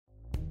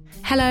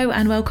Hello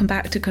and welcome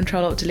back to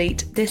Control Alt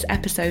Delete. This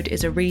episode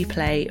is a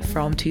replay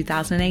from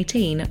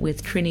 2018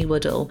 with Trinny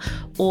Woodall,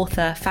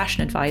 author,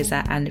 fashion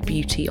advisor and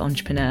beauty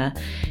entrepreneur.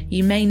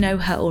 You may know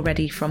her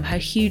already from her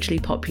hugely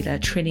popular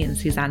Trinny and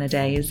Susannah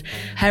days.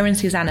 Her and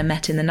Susannah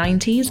met in the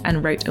 90s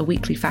and wrote a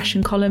weekly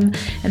fashion column,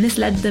 and this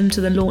led them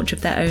to the launch of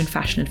their own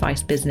fashion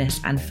advice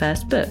business and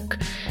first book.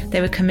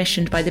 They were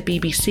commissioned by the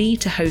BBC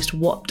to host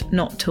What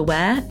Not to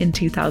Wear in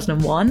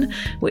 2001,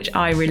 which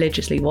I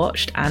religiously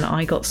watched, and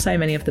I got so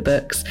many of the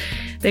books.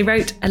 They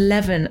wrote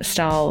 11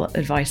 style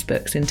advice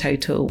books in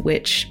total,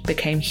 which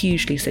became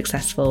hugely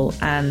successful,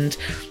 and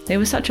they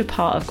were such a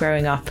part of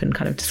growing up and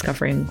kind of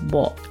discovering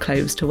what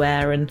clothes to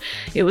wear, and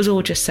it was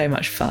all just so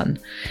much fun.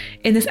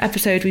 In this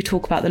episode, we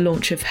talk about the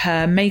launch of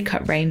her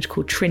makeup range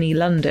called Trinny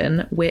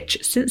London, which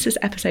since this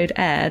episode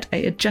aired,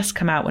 it had just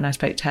come out when I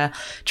spoke to her.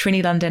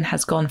 Trinny London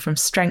has gone from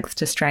strength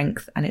to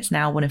strength, and it's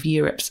now one of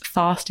Europe's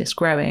fastest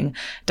growing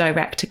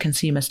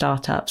direct-to-consumer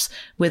startups,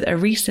 with a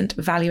recent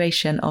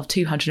valuation of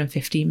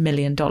 $250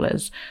 million.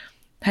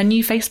 Her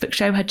new Facebook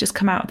show had just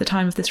come out at the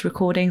time of this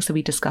recording, so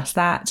we discuss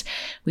that.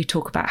 We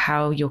talk about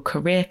how your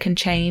career can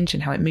change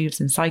and how it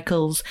moves in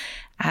cycles,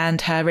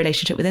 and her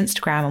relationship with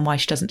Instagram and why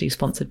she doesn't do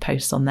sponsored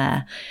posts on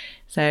there.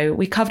 So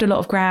we covered a lot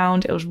of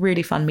ground. It was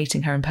really fun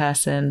meeting her in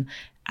person,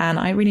 and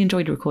I really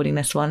enjoyed recording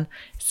this one.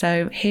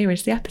 So here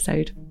is the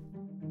episode.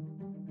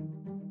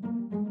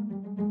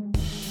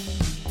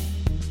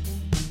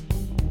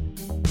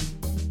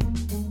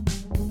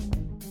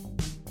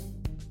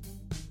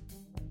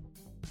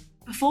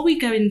 Before we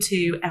go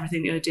into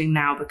everything that you're doing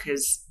now,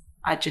 because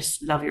I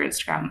just love your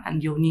Instagram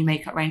and your new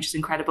makeup range is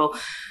incredible,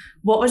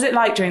 what was it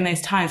like during those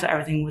times that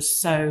everything was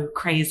so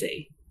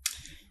crazy?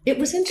 It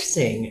was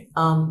interesting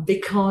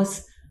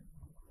because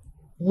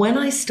when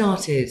I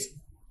started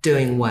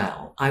doing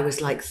well, I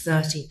was like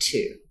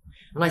 32.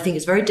 And I think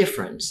it's very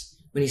different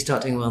when you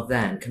start doing well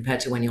then compared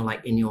to when you're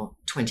like in your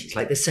 20s.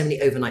 Like there's so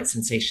many overnight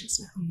sensations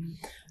now. Mm.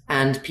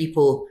 And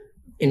people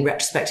in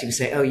retrospect, you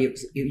say, oh,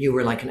 you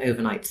were like an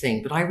overnight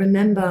thing. But I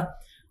remember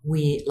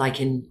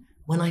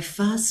when I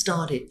first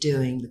started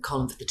doing the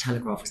column for The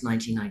Telegraph was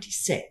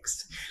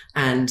 1996.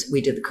 And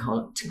we did the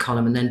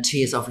column. And then 2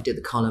 years after we did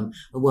the column,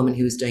 a woman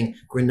who was doing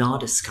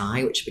Granada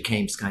Sky, which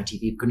became Sky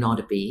TV,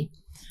 Granada Bee,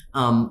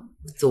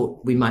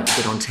 thought we might be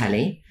good on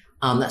telly.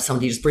 That's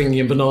somebody just bringing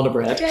in banana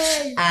bread.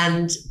 Yay.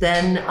 And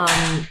then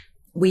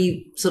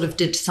we sort of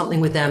did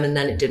something with them and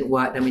then it didn't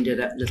work. Then we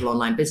did a little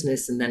online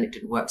business and then it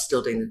didn't work,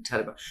 still doing the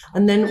Telegraph.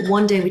 And then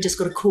one day we just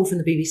got a call from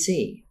the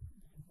BBC.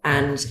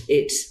 And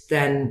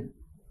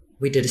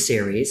we did a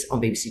series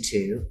on BBC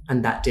Two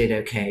and that did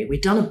okay.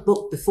 We'd done a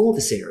book before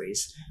the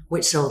series,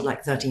 which sold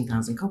like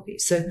 13,000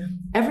 copies. So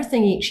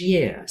everything each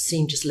year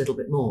seemed just a little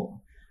bit more.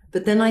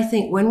 But then I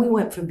think when we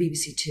went from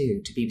BBC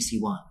Two to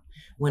BBC One,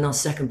 when our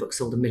second book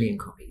sold 1 million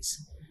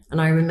copies, and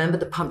I remember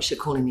the publisher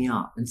calling me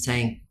up and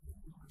saying,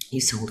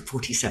 you sold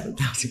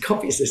 47,000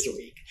 copies this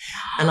week.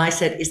 And I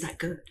said, is that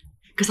good?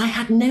 Because I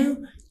had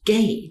no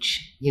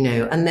gauge,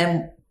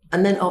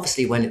 and then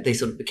obviously when they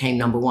sort of became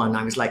number one,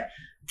 I was like,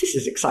 this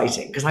is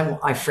exciting because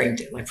I framed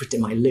it and I put it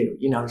in my loo.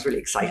 I was really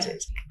excited.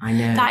 I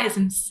know. That is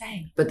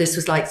insane. But this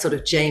was like sort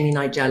of Jamie,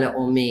 Nigella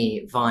or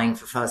me vying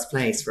for first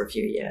place for a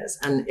few years.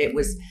 And it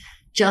was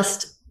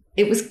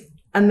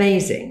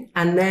amazing.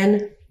 And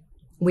then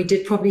we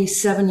did probably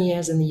 7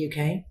 years in the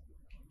UK.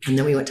 And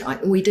then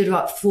we did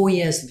about 4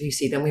 years at the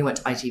BBC. Then we went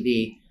to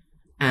ITV.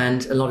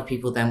 And a lot of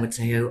people then would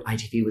say, oh,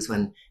 ITV was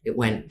when it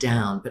went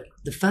down. But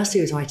the first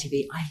series of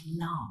ITV I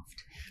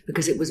loved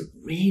because it was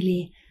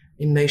really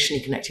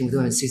emotionally connecting with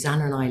women.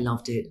 Susannah and I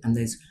loved it. And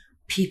those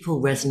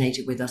people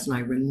resonated with us. And I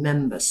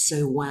remember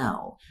so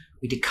well,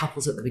 we did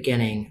couples at the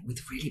beginning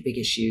with really big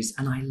issues.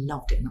 And I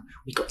loved it. And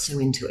we got so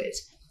into it.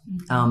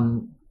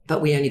 Mm-hmm.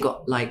 But we only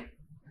got like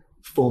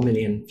 4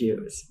 million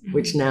viewers,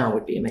 which now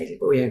would be amazing.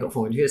 But we only got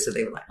 4 million viewers. So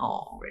they were like,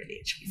 oh, really?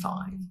 It should be 5.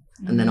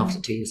 Mm-hmm. And then after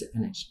 2 years, it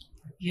finished.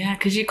 Yeah,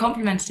 because you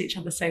complemented each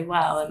other so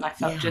well. And I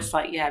felt just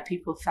like,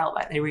 people felt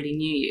like they really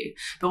knew you.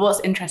 But what's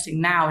interesting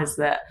now is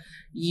that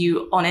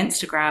you, on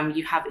Instagram,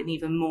 you have an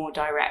even more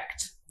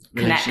direct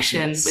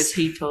connection with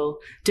people.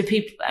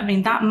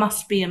 That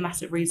must be a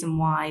massive reason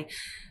why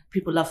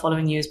people love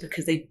following you, is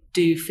because they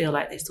do feel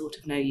like they sort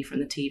of know you from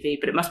the TV.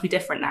 But it must be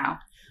different now.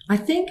 I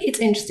think it's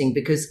interesting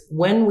because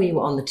when we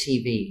were on the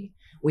TV,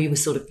 we were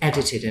sort of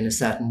edited in a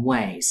certain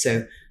way.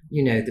 So,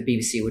 the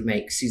BBC would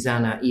make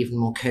Susannah even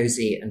more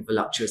cozy and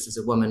voluptuous as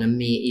a woman and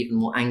me even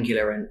more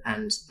angular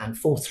and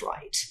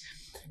forthright.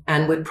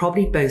 And we're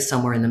probably both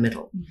somewhere in the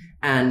middle. Mm-hmm.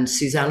 And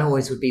Susannah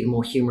always would be the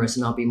more humorous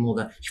and I'll be more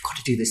you've got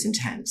to do this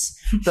intense.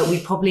 But we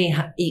probably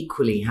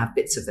equally have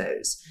bits of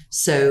those.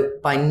 So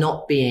by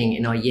not being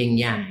in our yin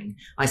yang,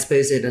 I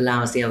suppose it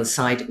allows the other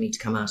side of me to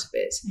come out a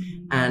bit.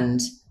 Mm-hmm. And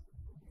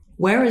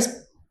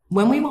whereas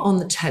when we were on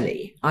the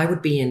telly, I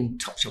would be in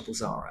Topshop or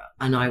Zara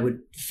and I would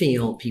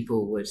feel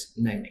people would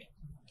know me.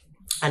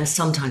 And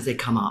sometimes they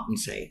come up and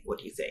say, what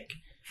do you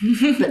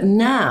think? But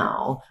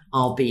now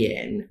I'll be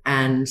in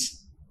and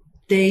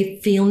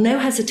they feel no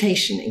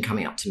hesitation in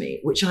coming up to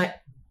me, which I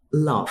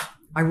love.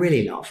 I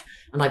really love.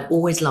 And I've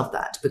always loved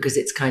that because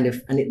it's kind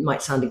of, and it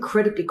might sound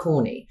incredibly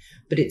corny,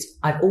 but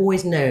I've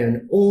always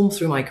known all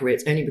through my career,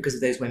 it's only because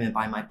of those women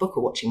buying my book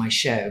or watching my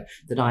show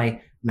that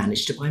I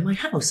managed to buy my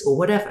house or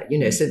whatever,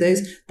 so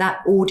that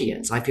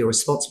audience I feel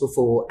responsible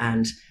for.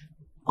 And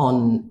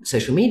on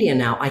social media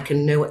now, I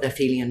can know what they're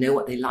feeling and know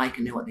what they like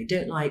and know what they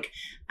don't like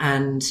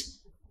and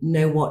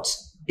know what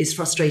is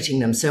frustrating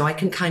them. So I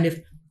can kind of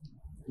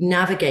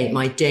navigate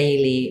my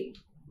daily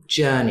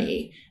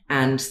journey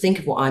and think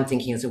of what I'm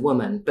thinking as a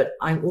woman, but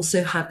I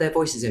also have their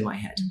voices in my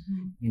head,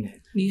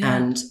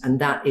 and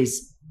that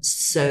is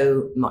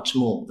so much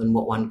more than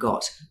what one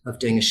got of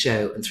doing a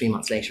show and 3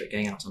 months later it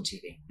going out on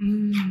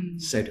TV.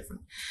 So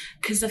different.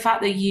 Because the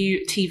fact that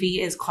TV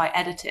is quite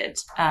edited.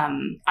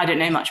 I don't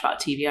know much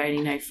about TV. I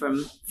only know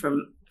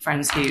from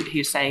friends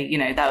who say,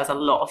 there was a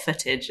lot of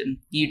footage and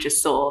you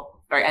just saw a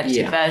very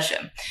edited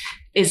version.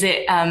 Is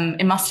it?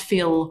 It must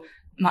feel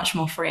much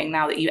more freeing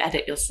now that you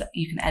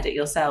can edit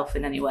yourself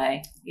in any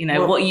way.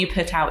 What you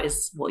put out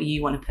is what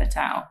you want to put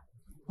out.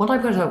 What I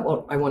put out,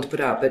 what I want to put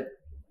out, but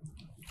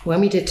when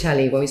we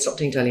stopped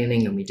doing telly in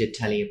England, we did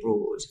telly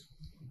abroad.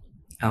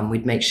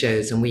 We'd make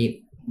shows and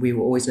we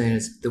were always known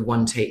as the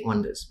one take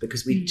wonders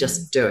because we'd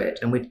just do it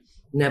and we'd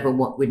never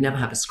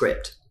have a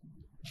script.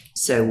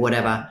 So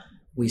whatever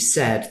we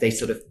said, they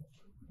sort of,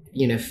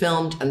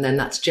 filmed, and then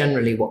that's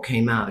generally what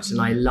came out. And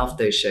I loved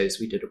those shows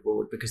we did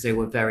abroad because they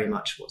were very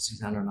much what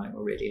Susanna and I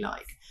were really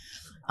like.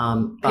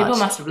 People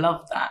must have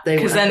loved that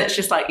because then it's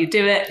just like you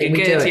do it, you're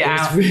good, you're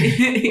out. It was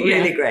really,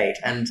 really great.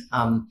 And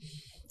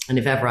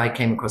if ever I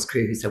came across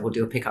crew who said, we'll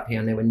do a pickup here,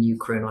 and they were new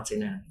crew, and I'd say,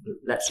 no,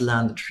 let's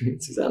learn the Trini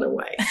and Susanna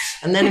way.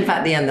 And then, in fact,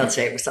 at the end, they'll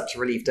say it was such a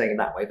relief doing it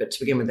that way. But to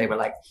begin with, they were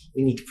like,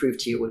 we need to prove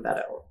to you we're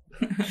better.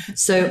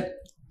 So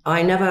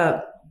I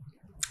never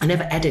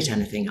edit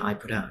anything I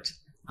put out.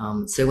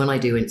 So when I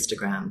do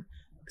Instagram,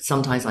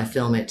 sometimes I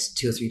film it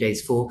 2 or 3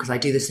 days before, because I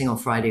do this thing on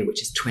Friday,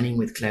 which is twinning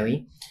with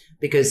Chloe,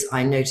 because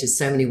I noticed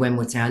so many women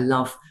would say, I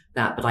love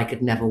that, but I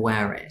could never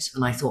wear it.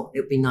 And I thought it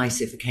would be nice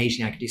if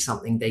occasionally I could do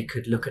something they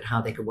could look at how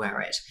they could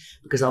wear it.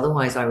 Because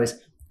otherwise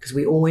because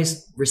we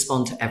always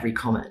respond to every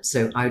comment.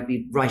 So I would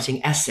be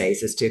writing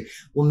essays as to,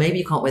 well, maybe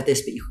you can't wear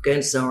this, but you could go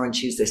into Zara and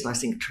choose this. And I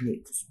was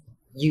thinking,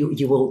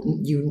 you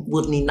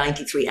will need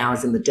 93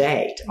 hours in the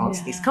day to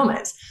answer these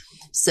comments.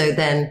 So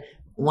then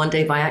one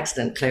day by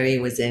accident,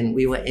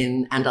 we were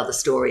in And Other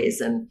Stories,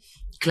 and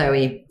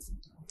Chloe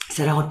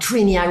said, oh,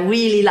 Trini, I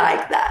really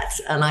like that.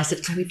 And I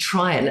said, Chloe,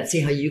 try it. Let's see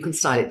how you can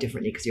style it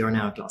differently because you're an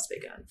hourglass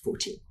figure,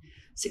 14,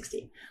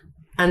 16.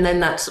 And then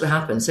that sort of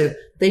happened. So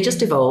they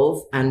just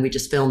evolve and we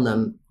just film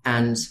them.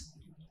 And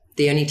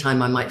the only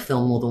time I might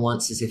film more than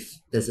once is if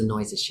there's a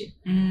noise issue.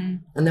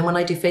 And then when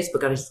I do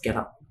Facebook, I just get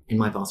up in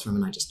my bathroom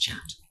and I just chat.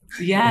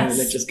 Yes.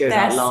 And it just goes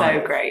out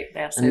live. So great.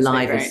 They're so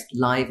great.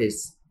 Live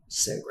is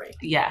so great.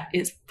 Yeah,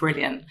 it's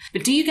brilliant.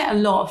 But do you get a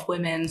lot of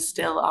women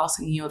still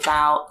asking you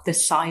about the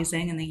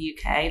sizing in the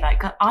UK?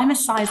 Like, I'm a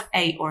size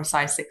 8 or a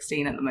size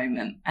 16 at the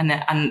moment,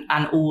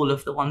 and all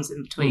of the ones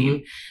in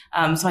between.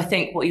 So I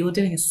think what you're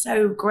doing is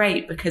so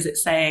great because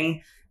it's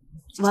saying,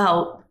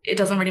 well, it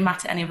doesn't really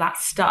matter any of that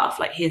stuff.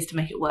 Like, here's to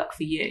make it work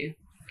for you.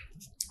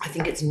 I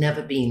think it's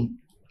never been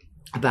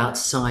about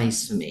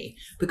size for me,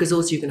 because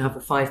also you can have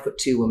a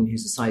 5'2" woman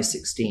who's a size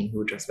 16 who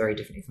will dress very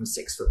differently from a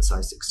 6 foot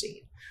size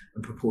 16.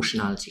 And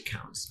proportionality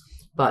counts.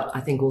 But I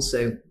think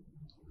also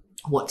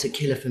what's a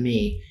killer for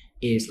me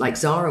is like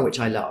Zara, which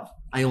I love,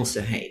 I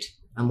also hate.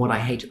 And what I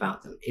hate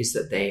about them is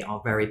that they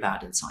are very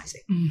bad in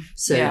sizing.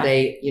 So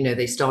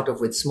they start off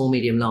with small,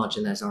 medium, large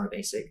in their Zara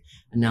Basic.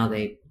 And now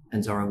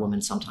and Zara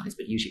Woman sometimes,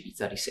 but usually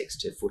 36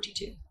 to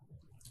 42.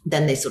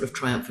 Then they sort of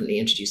triumphantly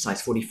introduced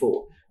size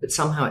 44, but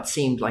somehow it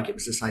seemed like it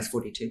was a size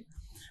 42.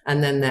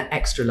 And then they're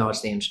extra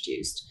large they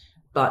introduced,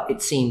 but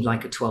it seemed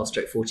like a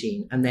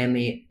 12/14. And then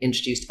they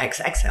introduced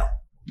XXL.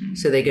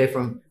 So they go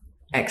from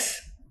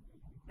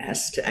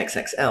XS to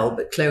XXL,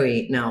 but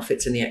Chloe now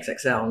fits in the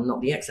XXL,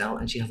 not the XL,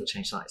 and she hasn't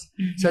changed size.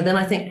 So then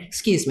I think,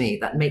 excuse me,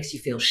 that makes you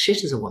feel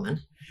shit as a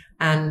woman.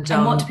 And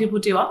what do people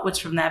do upwards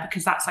from there?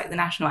 Because that's like the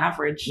national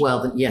average.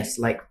 Well, yes,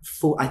 I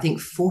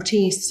think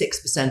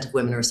 46% of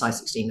women are a size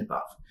 16 and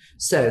above.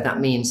 So that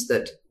means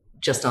that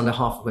just under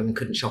half of women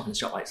couldn't shop in a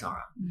shop like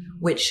Zara,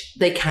 which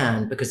they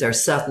can, because there are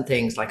certain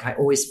things, like I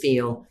always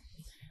feel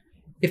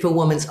if a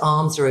woman's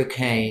arms are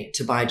okay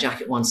to buy a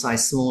jacket one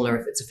size smaller,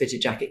 if it's a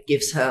fitted jacket,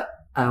 gives her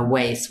a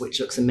waist which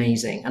looks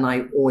amazing. And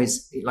I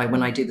always, like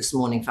when I do this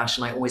morning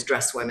fashion, I always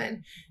dress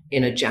women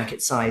in a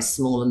jacket size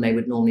smaller than they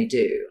would normally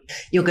do.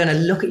 You're going to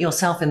look at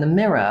yourself in the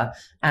mirror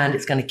and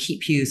it's going to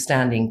keep you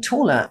standing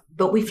taller.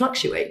 But we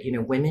fluctuate.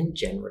 Women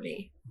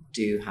generally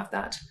do have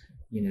that.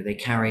 They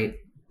carry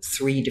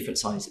 3 different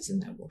sizes in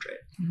their wardrobe.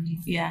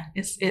 Yeah,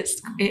 it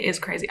is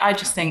crazy. I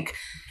just think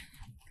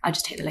I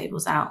just take the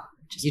labels out.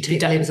 You take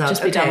the labels out.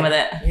 Just be done with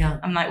it. Yeah.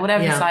 I'm like,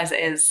 whatever size it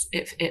is,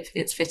 if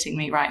it's fitting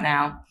me right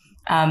now.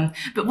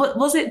 But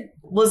was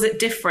it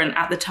different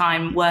at the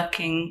time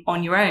working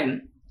on your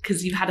own?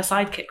 Because you had a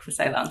sidekick for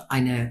so long.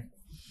 I know.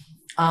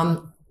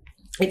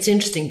 It's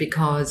interesting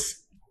because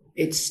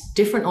it's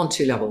different on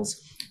 2 levels.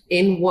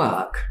 In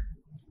work,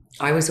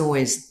 I was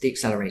always the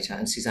accelerator,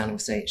 and Susanna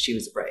would say she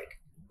was the brake.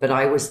 But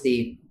I was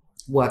the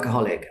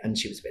workaholic, and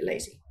she was a bit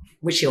lazy,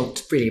 which she'll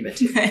really admit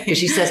to. Because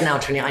she says now,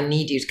 Trini, I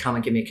need you to come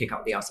and give me a kick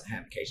up the arse at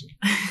home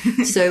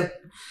occasionally. So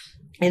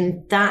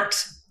in that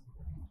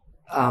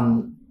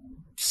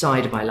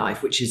side of my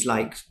life, which is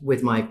like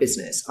with my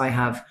business, I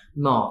have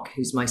Mark,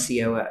 who's my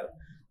COO.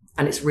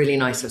 And it's really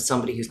nice to have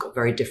somebody who's got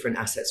very different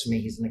assets from me.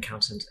 He's an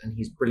accountant and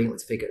he's brilliant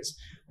with figures.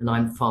 And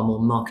I'm far more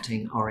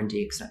marketing,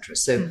 R&D, etc.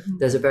 So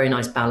there's a very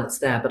nice balance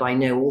there. But I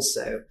know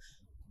also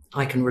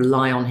I can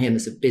rely on him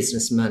as a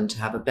businessman to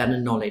have a better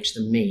knowledge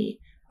than me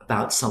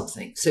about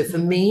something. So for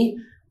me,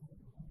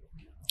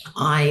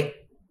 I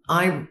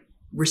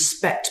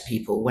respect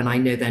people when I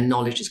know their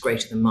knowledge is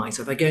greater than mine.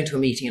 So if I go into a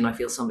meeting and I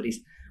feel somebody's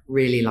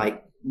really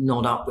like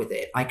not up with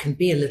it, I can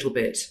be a little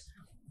bit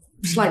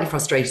slightly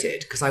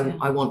frustrated because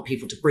I want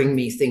people to bring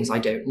me things I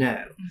don't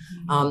know.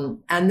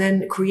 And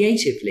then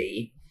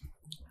creatively,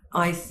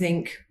 I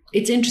think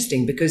it's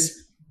interesting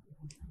because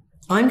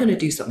I'm going to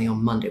do something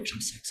on Monday, which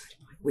I'm so excited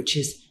by, which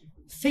is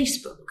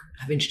Facebook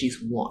have introduced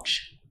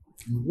Watch.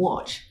 And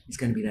Watch is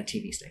going to be their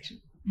TV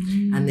station.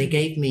 And they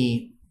gave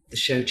me the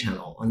show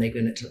channel and they're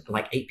going to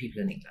like 8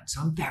 people in England.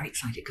 So I'm very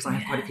excited because I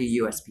have quite a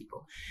few US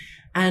people.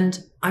 And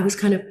I was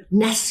kind of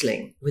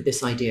nestling with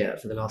this idea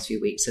for the last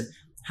few weeks of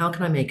how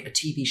can I make a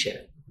TV show?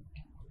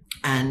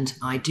 And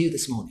I do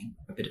this morning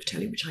a bit of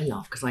telly, which I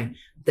love because I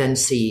then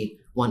see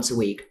once a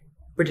week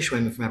British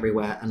women from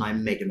everywhere and I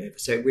make them over.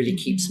 So it really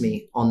keeps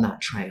me on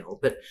that trail.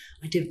 But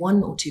I did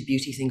 1 or 2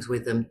 beauty things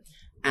with them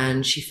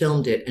and she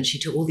filmed it and she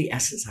took all the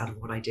essence out of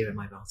what I do in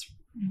my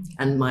bathroom.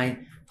 And my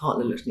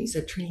partner looked at me and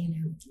said, Trini,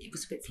 it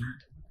was a bit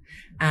flat.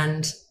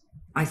 And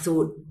I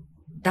thought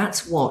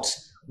that's what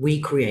we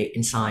create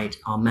inside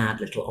our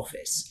mad little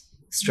office,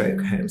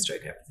 stroke home,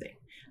 stroke everything.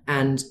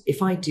 And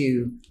if I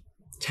do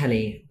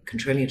telly,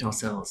 controlling it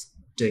ourselves,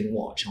 doing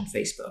Watch on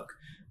Facebook,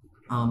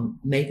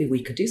 maybe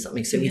we could do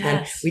something. So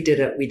we did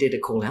a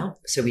call out.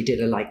 So we did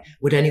a like,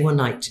 would anyone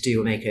like to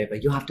do a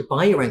makeover? You have to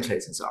buy your own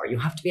clothes in Zara. You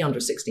have to be under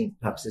 16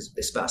 for purposes of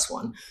this first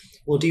one.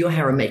 We'll do your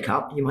hair and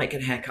makeup. You might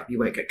get a haircut. You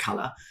won't get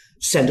color.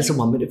 Send us a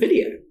 1-minute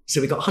video. So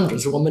we got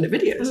hundreds of 1-minute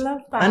videos. I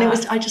love that. And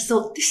I just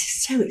thought, this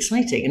is so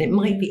exciting. And it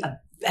might be a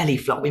belly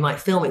flop. We might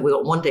film it. We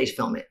got 1 day to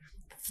film it.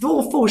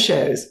 4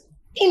 shows.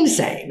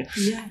 Insane.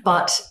 Yeah.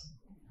 But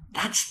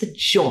that's the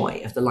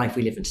joy of the life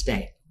we live in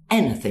today.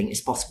 Anything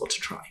is possible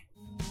to try.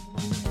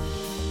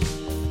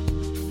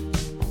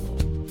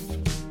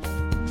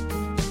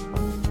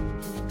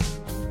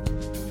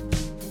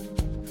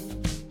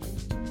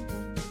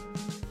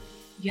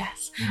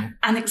 Yes.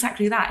 And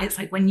exactly that. It's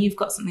like when you've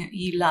got something that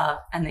you love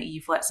and that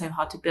you've worked so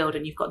hard to build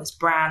and you've got this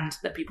brand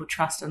that people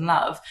trust and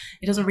love,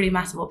 it doesn't really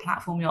matter what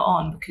platform you're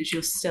on because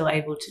you're still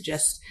able to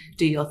just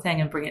do your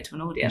thing and bring it to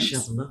an audience. Share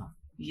the love.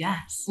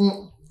 Yes.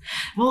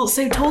 Well,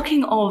 so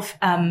talking of,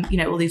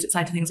 all these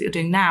exciting things that you're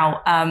doing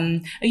now,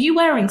 are you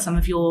wearing some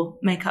of your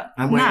makeup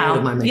now? I'm wearing all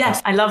of my makeup.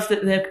 Yes, I love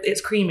that it's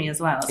creamy as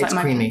well. It's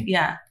like creamy.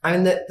 Yeah. I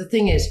mean, the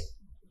thing is,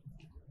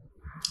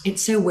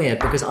 it's so weird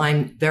because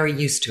I'm very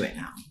used to it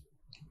now.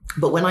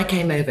 But when I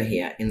came over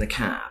here in the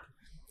cab,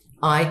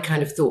 I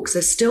kind of thought, because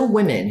there's still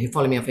women who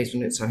follow me on Facebook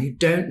and Instagram who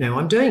don't know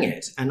I'm doing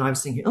it. And I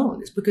was thinking,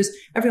 it's because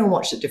everyone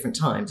watched at different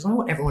times. And I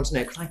want everyone to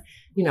know because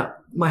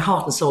my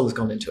heart and soul has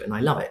gone into it and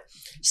I love it.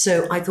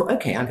 So I thought,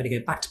 okay, I'm going to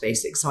go back to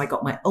basics. So I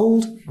got my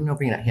old, I'm not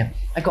bringing that here.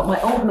 I got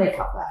my old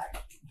makeup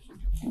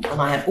bag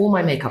and I had all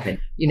my makeup in,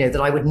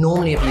 that I would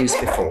normally have used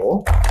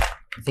before.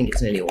 I think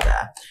it's nearly all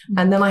there.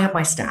 And then I have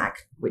my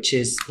stack, which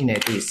is,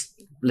 these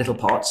little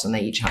pots and they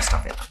each have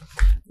stuff in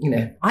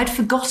them. I'd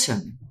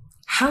forgotten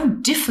how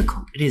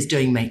difficult it is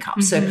doing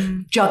makeup.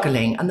 So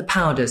juggling and the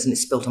powders and it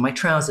spilt on my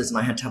trousers and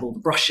I had to have all the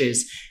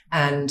brushes.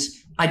 And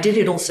I did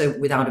it also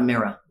without a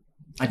mirror.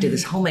 I did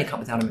this whole makeup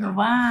without a mirror.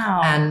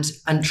 Wow. And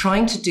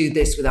trying to do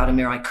this without a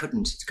mirror, I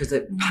couldn't because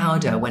the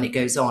powder, when it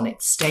goes on,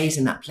 it stays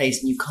in that place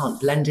and you can't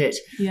blend it.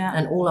 Yeah.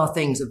 And all our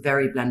things are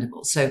very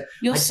blendable. So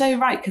you're so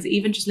right, because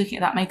even just looking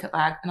at that makeup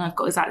bag, and I've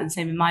got exactly the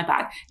same in my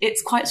bag,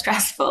 it's quite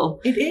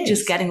stressful. It is.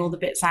 Just getting all the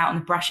bits out and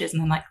the brushes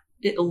and then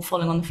it all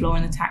falling on the floor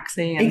in the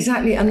taxi.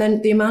 Exactly. And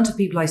then the amount of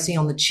people I see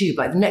on the tube,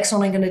 like the next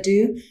one I'm going to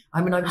do,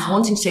 I was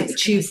wanting to take the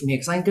tube from here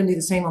because I'm going to do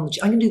the same on the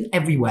tube. I'm going to do it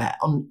everywhere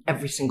on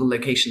every single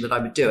location that I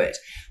would do it.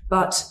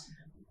 But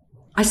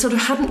I sort of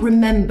hadn't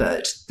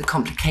remembered the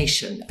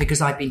complication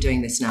because I've been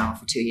doing this now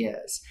for 2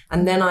 years.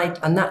 And then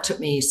that took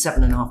me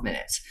 7.5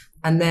 minutes.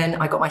 And then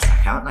I got my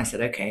stack out and I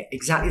said, okay,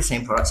 exactly the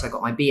same product. So I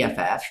got my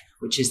BFF,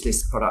 which is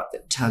this product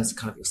that turns the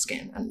color of your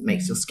skin and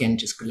makes your skin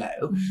just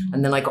glow.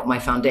 And then I got my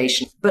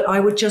foundation. But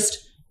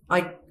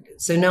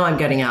so now I'm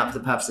getting out for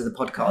the purpose of the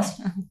podcast,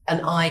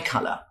 an eye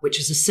color, which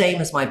is the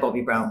same as my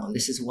Bobbi Brown one.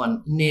 This is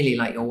one nearly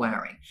like you're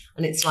wearing.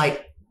 And it's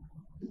like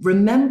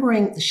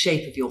remembering the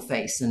shape of your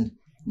face. And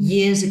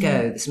years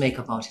ago, this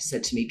makeup artist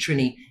said to me,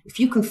 Trini, if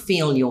you can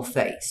feel your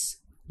face,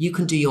 you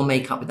can do your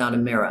makeup without a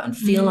mirror and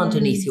feel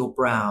underneath your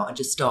brow and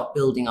just start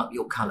building up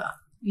your color.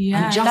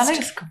 Yeah, and just, that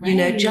looks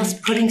great.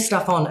 Just putting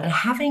stuff on and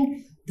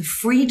having the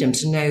freedom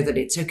to know that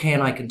it's okay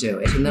and I can do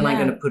it. And then I'm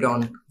going to put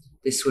on,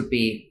 this would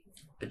be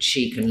a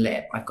cheek and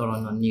lip. I've got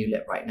on a new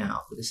lip right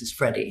now, but this is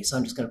Freddie. So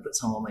I'm just going to put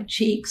some on my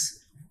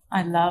cheeks.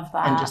 I love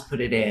that. And just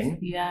put it in.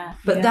 Yeah.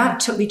 But that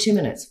took me 2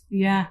 minutes.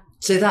 Yeah.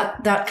 So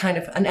that kind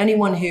of, and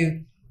anyone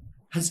who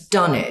has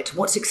done it,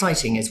 what's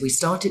exciting is we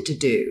started to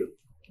do,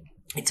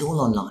 it's all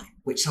online,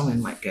 which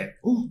someone might go,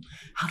 oh,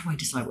 how do I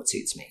decide what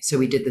suits me? So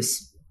we did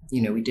this,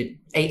 we did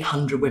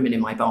 800 women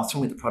in my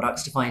bathroom with the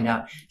products to find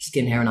out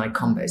skin, hair and eye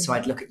combo. So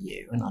I'd look at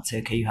you and I'd say,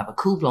 okay, you have a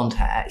cool blonde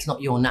hair. It's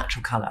not your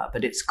natural color,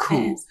 but it's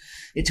cool.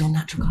 It's your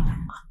natural color.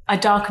 I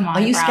darken my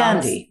eyebrows. Are you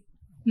Scandi?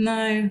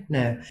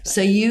 No.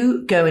 So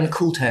you go in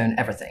cool tone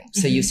everything.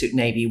 So you suit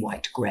navy,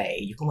 white, grey.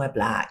 You can wear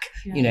black.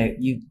 Yeah.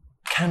 You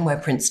can wear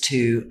prints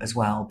too as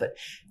well. But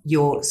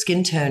your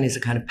skin tone is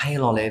a kind of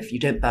pale olive. You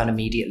don't burn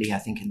immediately, I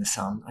think, in the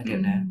sun. I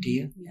don't know. Do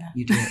you? Yeah.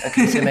 You do.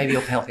 Okay, so maybe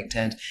you're pelvic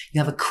toned.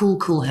 You have a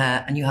cool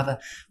hair and you have a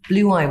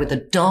blue eye with a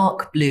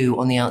dark blue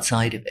on the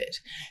outside of it.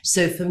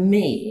 So for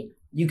me,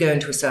 you go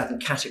into a certain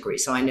category.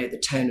 So I know the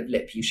tone of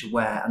lip you should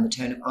wear and the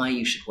tone of eye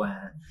you should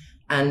wear.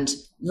 And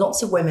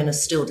lots of women are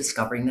still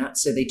discovering that.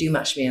 So they do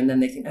match me and then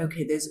they think,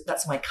 okay,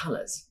 that's my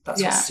colors.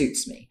 That's what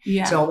suits me.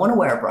 Yeah. So I want to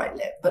wear a bright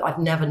lip, but I'd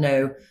never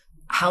know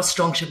how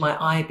strong should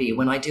my eye be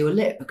when I do a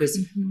lip? Because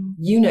from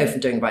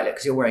doing a bright lip,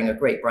 because you're wearing a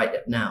great bright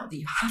lip now, that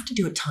you have to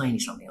do a tiny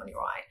something on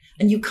your eye.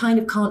 And you kind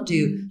of can't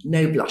do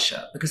no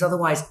blusher because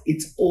otherwise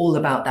it's all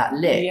about that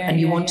lip. And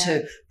you want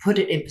to put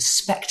it in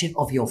perspective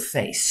of your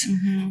face.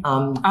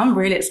 I'm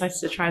really excited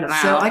to try them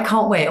out. So I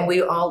can't wait.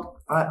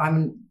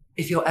 And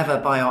if you're ever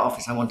by our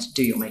office, I want to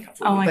do your makeup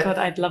for you. Oh my God,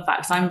 I'd love that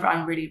because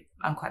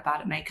I'm quite bad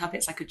at makeup.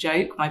 It's like a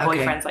joke. My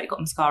boyfriend's like, got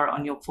mascara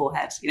on your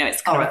forehead.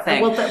 It's kind of a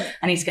thing.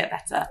 I need to get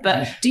better.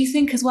 But do you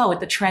think as well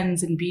with the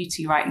trends in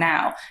beauty right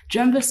now, do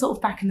you remember sort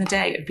of back in the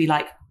day, it would be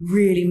like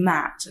really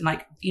matte and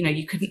like,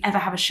 you couldn't ever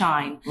have a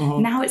shine.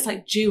 Now it's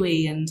like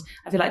dewy and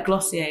I feel like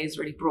Glossier's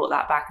really brought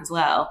that back as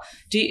well.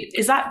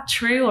 Is that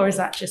true or is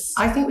that just...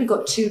 I think we've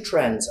got two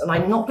trends and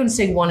I'm not going to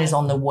say one is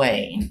on the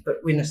wane, but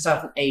in a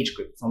certain age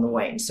group it's on the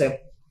wane. So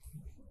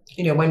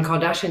when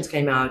Kardashians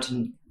came out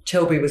and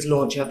Tilbury was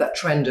launched, you have that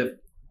trend of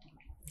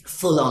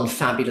full-on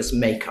fabulous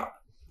makeup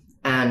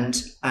and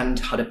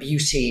Huda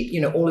Beauty,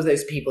 all of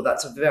those people,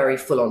 that's a very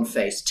full-on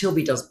face.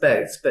 Tilbury does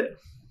both, but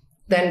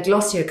then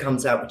Glossier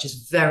comes out, which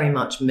is very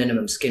much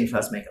minimum skin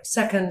first, makeup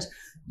second,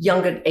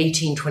 younger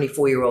 18,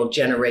 24-year-old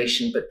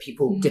generation, but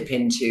people dip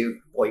into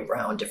boy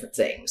brow and different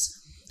things.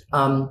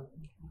 And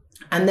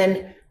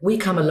then we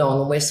come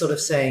along and we're sort of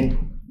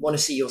saying, want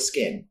to see your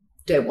skin.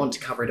 Don't want to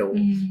cover it all,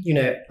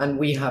 and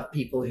we have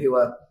people who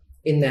are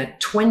in their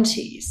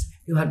 20s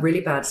who had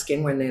really bad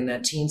skin when they're in their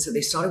teens. So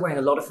they started wearing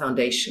a lot of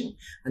foundation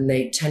and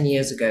they 10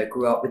 years ago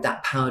grew up with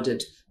that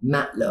powdered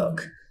matte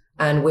look.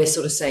 And we're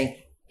sort of saying,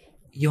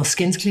 your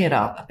skin's cleared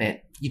up a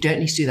bit. You don't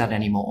need to do that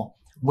anymore.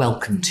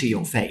 Welcome to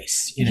your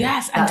face.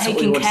 Yes, and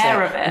taking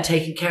care of it. And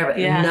taking care of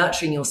it and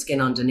nurturing your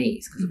skin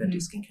underneath because we're going to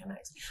do skincare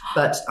next.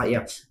 But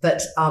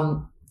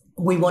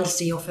we want to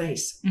see your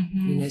face,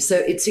 So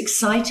it's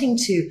exciting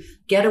to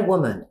get a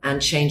woman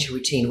and change her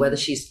routine, whether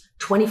she's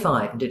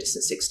 25 and did it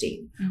since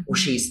 16, or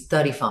she's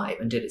 35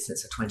 and did it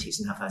since her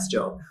 20s in her first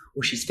job,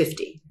 or she's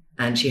 50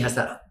 and she has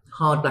that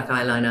hard black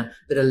eyeliner,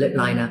 bit of lip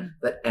liner,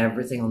 but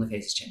everything on the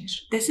face has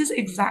changed. This is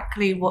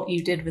exactly what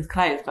you did with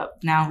clothes, but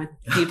now with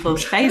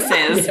people's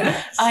faces.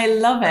 Yes. I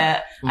love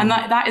it. And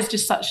that is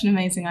just such an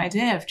amazing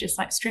idea of just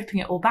like stripping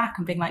it all back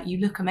and being like, you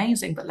look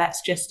amazing, but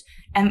let's just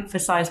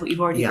emphasize what you've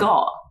already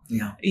got.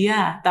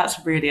 Yeah,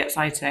 that's really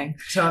exciting.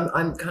 So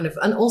I'm kind of,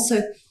 and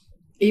also,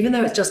 even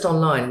though it's just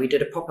online, we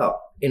did a pop-up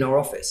in our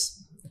office.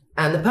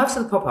 And the purpose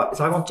of the pop-up is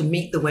I want to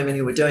meet the women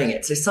who were doing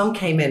it. So some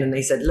came in and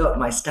they said, look,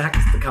 my stack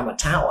has become a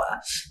tower,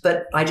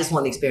 but I just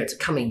want the experience of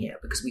coming here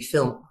because we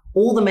film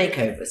all the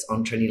makeovers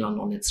on Trinny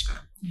London on Instagram.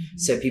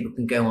 So people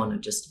can go on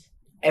and just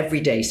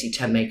every day see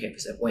 10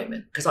 makeovers of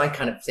women because I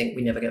kind of think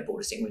we never get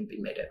bored of seeing women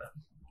being made over.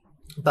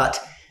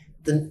 But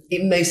the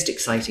most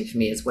exciting for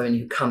me is women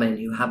who come in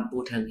who haven't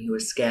bought anything, who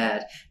are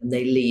scared, and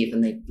they leave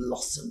and they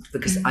blossom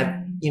because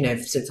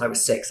since I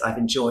was 6, I've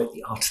enjoyed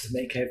the art of the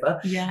makeover.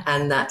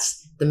 And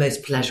that's the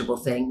most pleasurable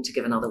thing to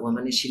give another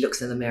woman is she looks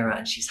in the mirror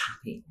and she's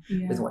happy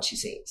with what she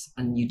sees.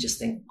 And you just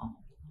think, oh,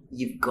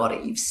 you've got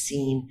it. You've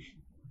seen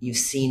who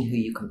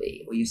you can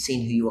be, or you've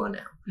seen who you are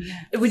now.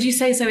 Would you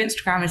say so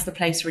Instagram is the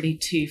place really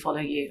to follow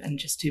you and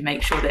just to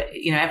make sure that,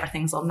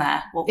 everything's on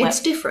there?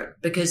 It's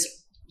different because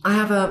I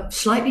have a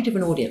slightly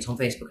different audience on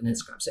Facebook and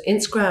Instagram. So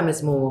Instagram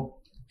is more,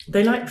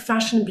 they like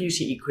fashion and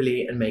beauty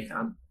equally and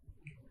makeup.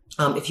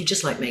 If you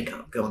just like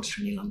makeup, go on to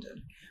Trinny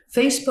London.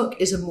 Facebook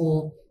is a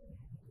more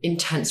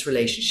intense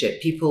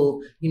relationship.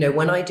 People,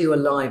 when I do a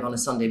live on a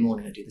Sunday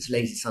morning, I do this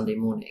lazy Sunday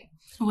morning.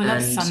 Oh, I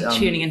love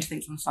tuning into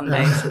things on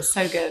Sundays. It's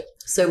so good.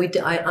 So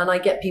I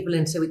get people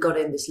in. So we got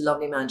in this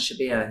lovely man,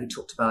 Shabir, who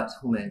talked about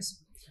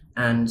hormones.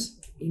 And,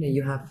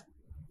 you have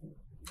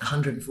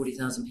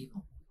 140,000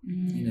 people.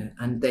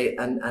 And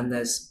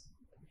there's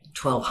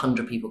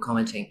 1,200 people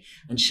commenting,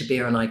 and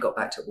Shabir and I got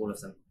back to all of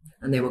them,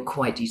 and they were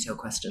quite detailed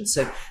questions.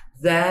 So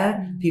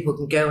there, people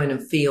can go in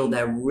and feel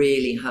they're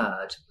really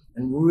heard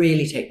and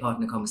really take part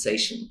in the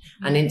conversation.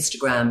 And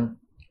Instagram,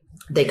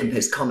 they can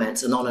post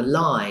comments, and on a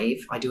live,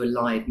 I do a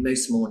live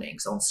most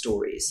mornings on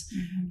stories,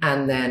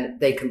 and then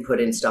they can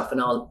put in stuff,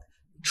 and I'll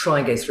try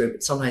and go through,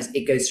 but sometimes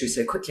it goes through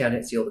so quickly I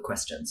don't see all the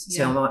questions.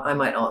 So I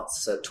might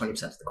answer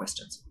 20% of the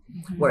questions.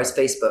 Whereas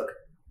Facebook,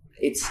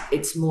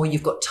 it's more,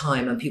 you've got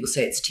time, and people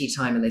say it's tea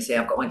time, and they say,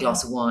 I've got my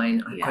glass of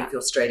wine. I have quite a few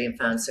Australian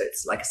fans, so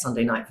it's like a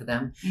Sunday night for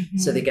them.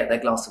 So they get their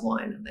glass of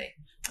wine and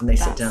they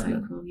sit down.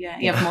 So cool.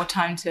 You have more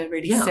time to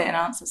really sit and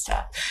answer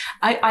stuff.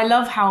 I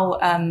love how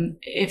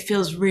it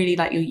feels really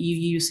like you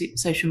use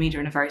social media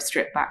in a very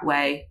stripped back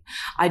way.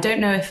 I don't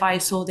know if I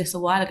saw this a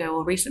while ago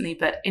or recently,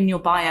 but in your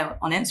bio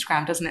on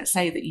Instagram, doesn't it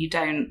say that you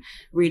don't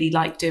really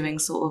like doing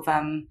sort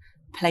of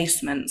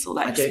placements or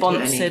like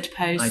sponsored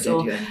posts?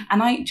 Do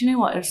you know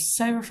what? It was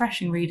so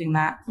refreshing reading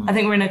that. I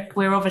think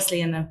we're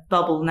obviously in a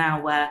bubble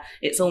now where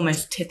it's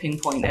almost tipping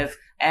point of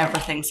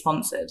everything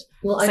sponsored.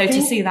 Well, so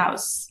to see that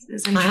was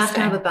interesting. I have to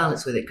have a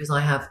balance with it, because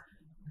I have,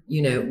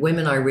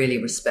 women I really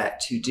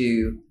respect who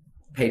do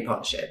paid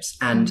partnerships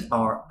and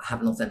have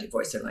an authentic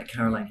voice. So like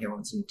Caroline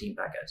Hirons and Dean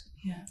Baggett,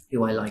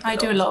 who I like. I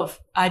do a lot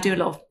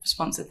of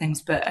sponsored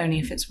things, but only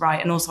if it's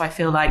right. And also I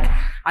feel like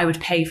I would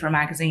pay for a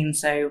magazine,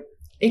 so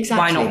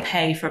why not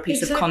pay for a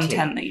piece of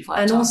content that you've worked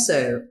on? And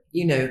also,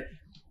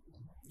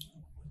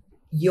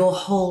 your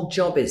whole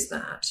job is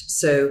that.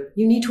 So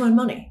you need to earn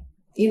money.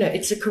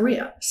 It's a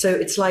career. So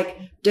it's like,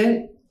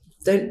 don't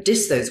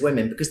diss those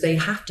women, because they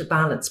have to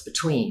balance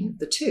between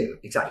the two,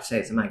 exactly say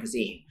as a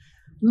magazine.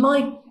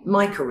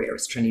 My career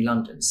is Trinny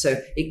London.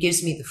 So it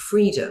gives me the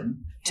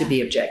freedom to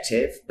be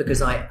objective,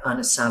 because I earn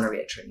a salary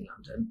at Trinny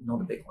London,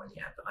 not a big one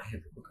yet, but I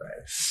hope it will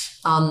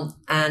grow.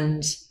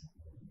 And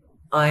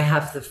I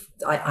have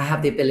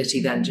the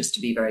ability then just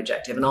to be very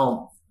objective, and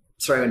I'll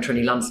throw in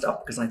Trinny London stuff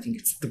because I think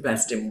it's the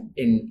best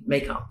in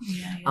makeup.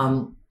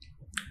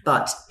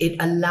 But it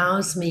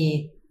allows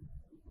me,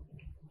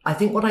 I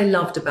think what I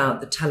loved about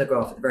the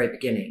Telegraph at the very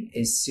beginning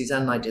is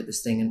Suzanne and I did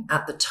this thing, and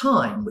at the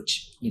time,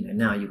 which,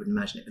 now you wouldn't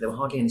imagine it, but there were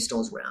hardly any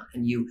stores around,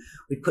 and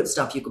we'd put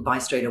stuff you could buy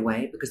straight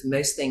away, because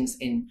most things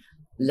in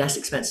less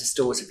expensive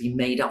stores have been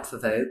made up for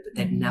Vogue, but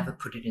they'd never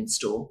put it in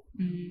store.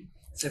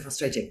 So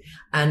frustrating.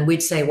 And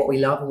we'd say what we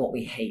love and what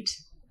we hate.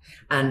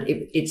 And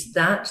it's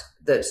that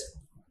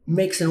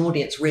makes an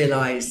audience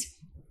realize,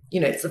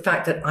 it's the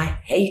fact that I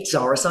hate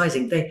Zara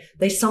sizing.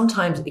 They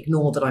sometimes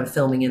ignore that I'm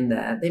filming in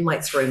there. They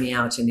might throw me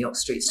out in the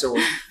Oxford Street store,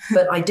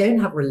 but I don't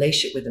have a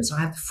relationship with them. So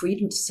I have the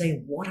freedom to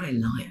say what I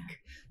like.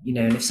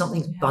 And if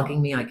something's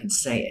bugging me, I can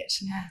say it.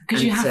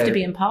 Because you have to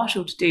be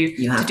impartial to do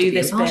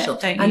this bit,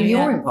 don't you? And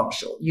you're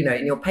impartial.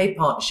 In your paid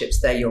partnerships,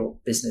 they're your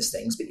business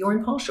things, but you're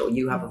impartial.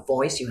 You have a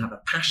voice, you have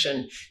a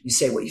passion, you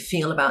say what you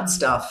feel about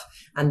stuff,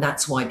 and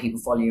that's why people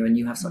follow you, and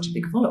you have such a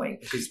big following,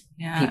 because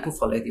people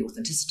follow the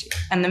authenticity.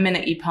 And the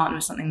minute you partner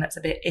with something that's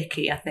a bit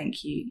icky, I think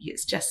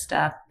it's just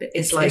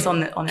it's like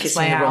on its way out.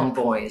 Kissing the wrong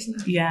boy,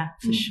 isn't it? Yeah,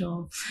 for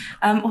sure.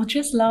 Well,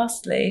 just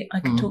lastly,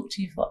 I could talk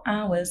to you for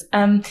hours.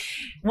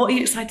 What are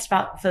you excited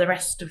about for the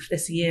rest of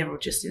this year, or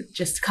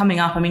just coming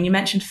up? I mean, you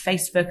mentioned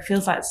Facebook. It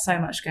feels like there's so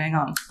much going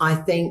on. I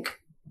think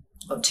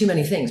too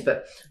many things,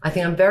 but I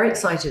think I'm very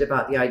excited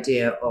about the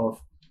idea of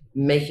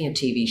making a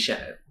TV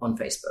show on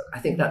Facebook. I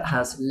think that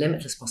has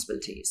limitless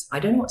possibilities. I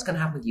don't know what's going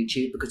to happen with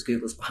YouTube, because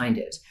Google's behind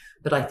it,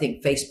 but I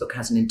think Facebook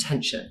has an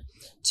intention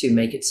to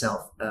make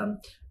itself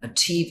a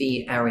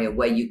TV area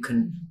where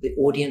the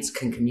audience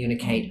can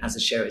communicate as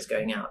the show is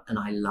going out. And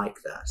I like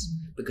that,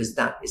 because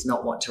that is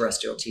not what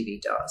terrestrial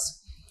TV does.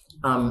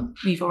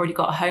 You've already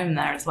got a home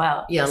there as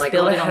well. Yeah, and I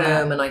got a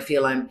home, and I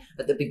feel I'm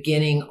at the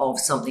beginning of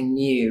something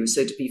new.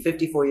 So to be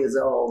 54 years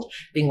old,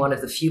 being one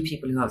of the few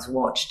people who has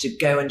watched, to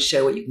go and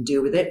show what you can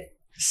do with it,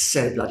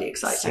 so bloody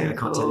exciting. I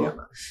can't tell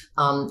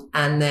you.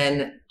 And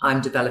then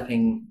I'm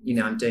developing,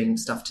 I'm doing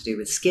stuff to do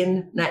with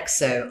skin next.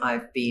 So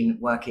I've been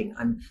working.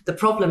 The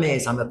problem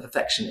is I'm a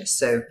perfectionist.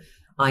 So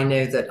I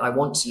know that I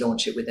want to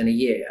launch it within a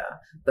year,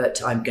 but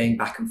I'm going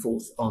back and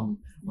forth on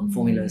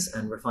formulas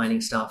and refining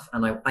stuff.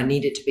 And I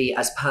need it to be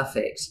as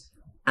perfect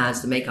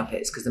as the makeup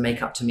is, because the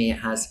makeup to me, it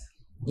has,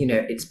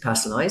 it's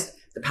personalized,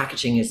 the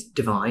packaging is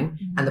divine,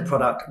 and the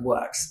product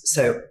works.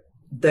 So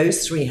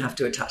those three have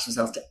to attach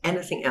themselves to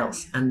anything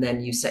else, and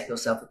then you set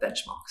yourself a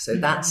benchmark. So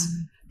that's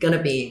going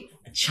to be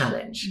a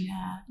challenge.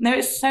 Yeah. No,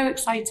 it's so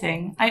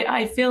exciting.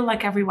 I feel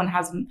like everyone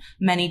has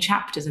many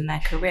chapters in their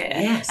career.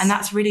 Yes. And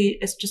that's really,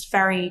 it's just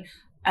very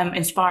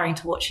inspiring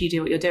to watch you do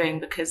what you're doing,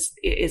 because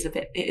it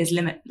is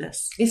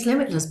limitless. It's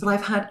limitless, but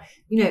I've had,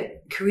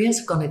 careers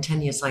have gone in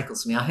 10-year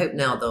cycles for me. I hope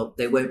now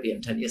they won't be in a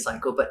 10-year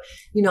cycle, but,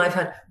 I've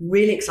had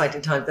really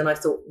exciting times. Then I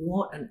thought,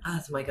 what on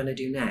earth am I going to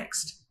do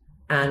next?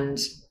 And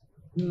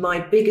my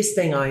biggest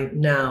thing I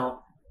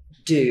now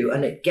do,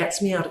 and it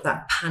gets me out of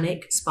that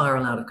panic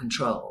spiral out of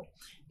control,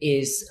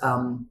 is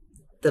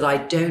that I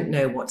don't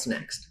know what's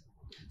next.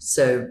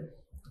 So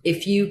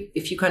if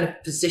you kind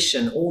of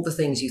position all the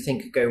things you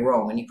think could go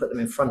wrong and you put them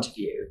in front of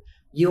you,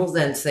 you'll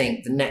then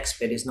think the next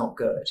bit is not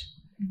good.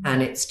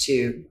 And it's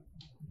to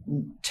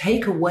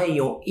take away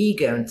your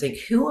ego and think,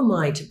 who am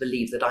I to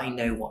believe that I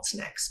know what's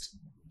next?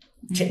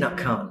 Thich Nhat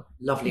Hanh,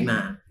 lovely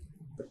man,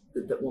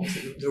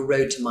 the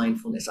road to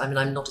mindfulness. I mean,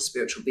 I'm not a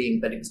spiritual being,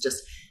 but it was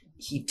just,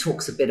 he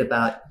talks a bit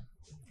about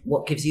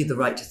what gives you the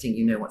right to think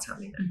you know what's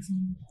happening next.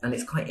 And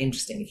it's quite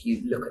interesting if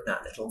you look at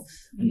that little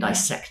and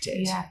dissect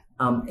it. Yeah.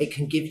 It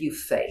can give you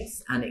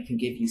faith and it can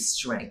give you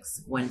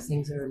strength when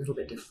things are a little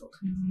bit difficult.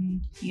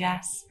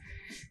 Yes.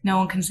 No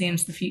one can see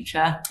into the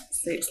future.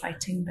 It's the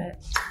exciting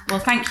bit. Well,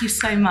 thank you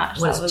so much.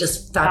 Well, it's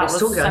just fabulous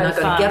talking. I'm now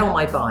going to get on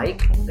my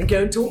bike and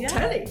go and talk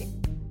telly.